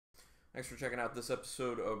Thanks for checking out this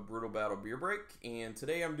episode of Brutal Battle Beer Break. And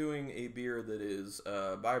today I'm doing a beer that is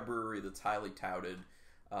by a brewery that's highly touted.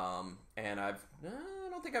 And I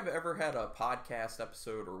don't think I've ever had a podcast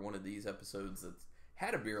episode or one of these episodes that's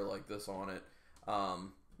had a beer like this on it.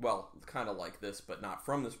 Well, kind of like this, but not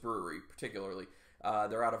from this brewery particularly.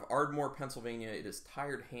 They're out of Ardmore, Pennsylvania. It is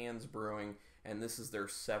Tired Hands Brewing, and this is their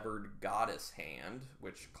Severed Goddess Hand,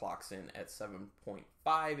 which clocks in at 7.5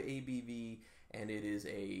 ABV. And it is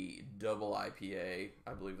a double IPA,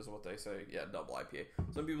 I believe is what they say. Yeah, double IPA.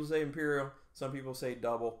 Some people say Imperial, some people say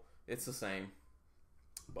double. It's the same,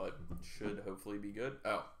 but should hopefully be good.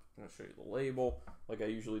 Oh, I'm going to show you the label like I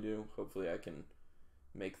usually do. Hopefully I can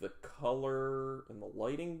make the color and the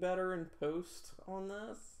lighting better in post on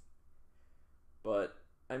this. But,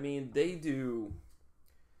 I mean, they do...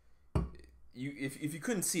 If you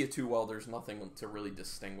couldn't see it too well, there's nothing to really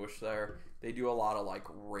distinguish there. They do a lot of like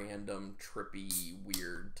random, trippy,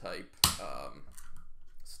 weird type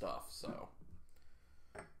stuff. So,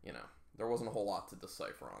 you know, there wasn't a whole lot to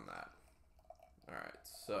decipher on that. All right,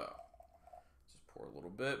 so just pour a little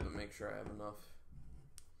bit, but make sure I have enough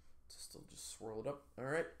to still just swirl it up. All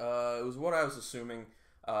right, it was what I was assuming.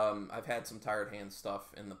 I've had some Tired Hands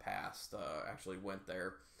stuff in the past. Actually went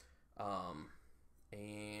there,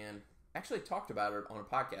 and actually talked about it on a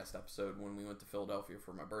podcast episode when we went to Philadelphia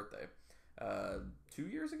for my birthday. 2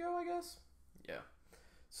 years ago, I guess? Yeah.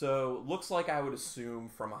 So, looks like I would assume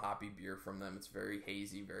from a hoppy beer from them. It's very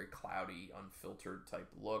hazy, very cloudy, unfiltered type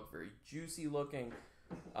look. Very juicy looking.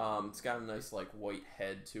 It's got a nice, like, white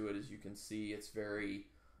head to it, as you can see. It's very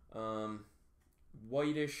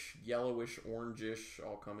whitish, yellowish, orangish,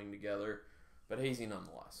 all coming together. But hazy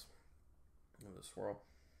nonetheless. Give it a swirl.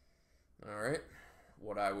 Alright.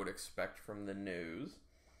 What I would expect from the nose.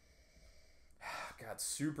 God,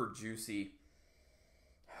 super juicy.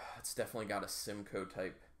 It's definitely got a Simcoe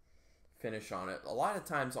type finish on it. A lot of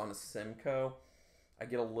times on a Simcoe, I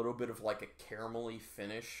get a little bit of like a caramelly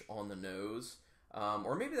finish on the nose.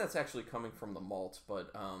 Or maybe that's actually coming from the malt,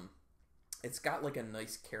 but it's got like a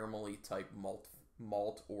nice caramelly type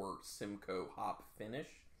malt or Simcoe hop finish.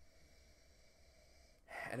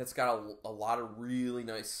 And it's got a lot of really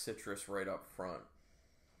nice citrus right up front.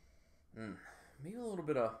 Maybe a little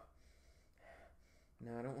bit of...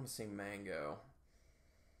 No, I don't want to say mango.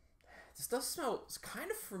 This does smell... It's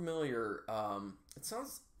kind of familiar. It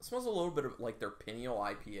smells a little bit of like their Pineal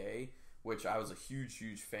IPA, which I was a huge,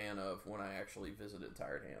 huge fan of when I actually visited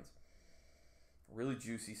Tired Hands. Really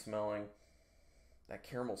juicy smelling. That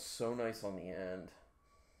caramel's so nice on the end.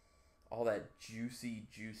 All that juicy,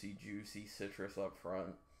 juicy, juicy citrus up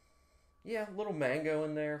front. Yeah, a little mango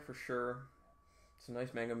in there for sure. It's a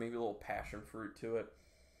nice mango, maybe a little passion fruit to it.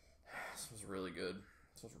 This was really good.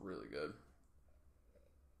 This was really good.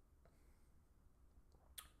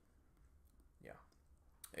 Yeah,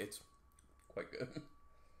 it's quite good.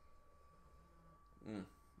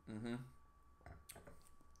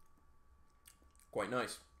 Quite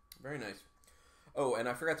nice. Very nice. Oh, and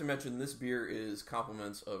I forgot to mention, this beer is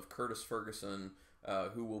compliments of Curtis Ferguson,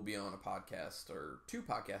 who will be on a podcast, or 2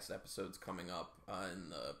 podcast episodes coming up in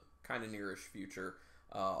the kind of nearish future,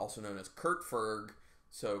 also known as Kurt Ferg.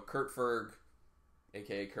 So Kurt Ferg,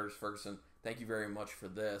 aka Curtis Ferguson, thank you very much for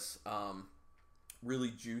this.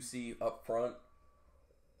 Really juicy up front.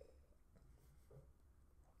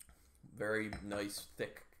 Very nice,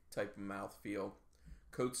 thick type of mouthfeel.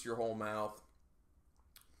 Coats your whole mouth.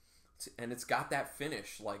 And it's got that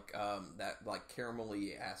finish, like that like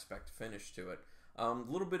caramelly aspect finish to it. A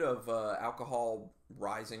little bit of alcohol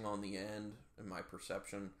rising on the end, in my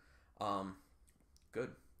perception.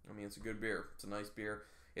 Good. I mean, it's a good beer. It's a nice beer.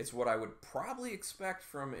 It's what I would probably expect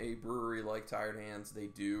from a brewery like Tired Hands. They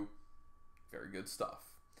do very good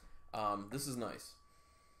stuff. This is nice.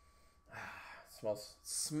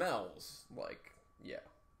 Smells like, yeah.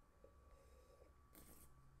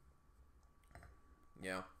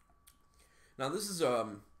 Yeah. Now, this is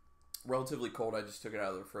relatively cold. I just took it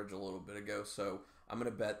out of the fridge a little bit ago, so I'm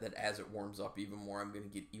going to bet that as it warms up even more, I'm going to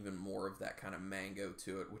get even more of that kind of mango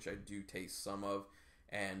to it, which I do taste some of,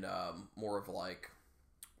 and more of like,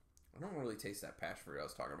 I don't really taste that passion fruit I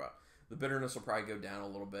was talking about. The bitterness will probably go down a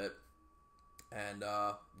little bit, and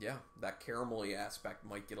yeah, that caramelly aspect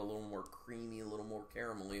might get a little more creamy, a little more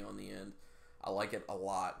caramelly on the end. I like it a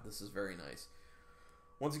lot. This is very nice.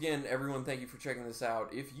 Once again, everyone, thank you for checking this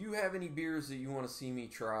out. If you have any beers that you want to see me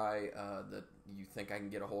try, that you think I can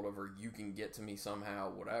get a hold of, or you can get to me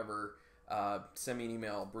somehow, whatever, send me an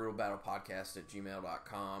email,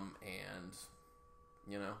 brutalbattlepodcast@gmail.com, and,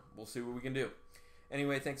 you know, we'll see what we can do.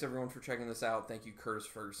 Anyway, thanks everyone for checking this out. Thank you, Curtis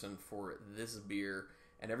Ferguson, for this beer,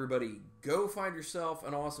 And everybody, go find yourself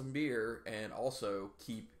an awesome beer, and also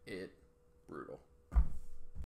keep it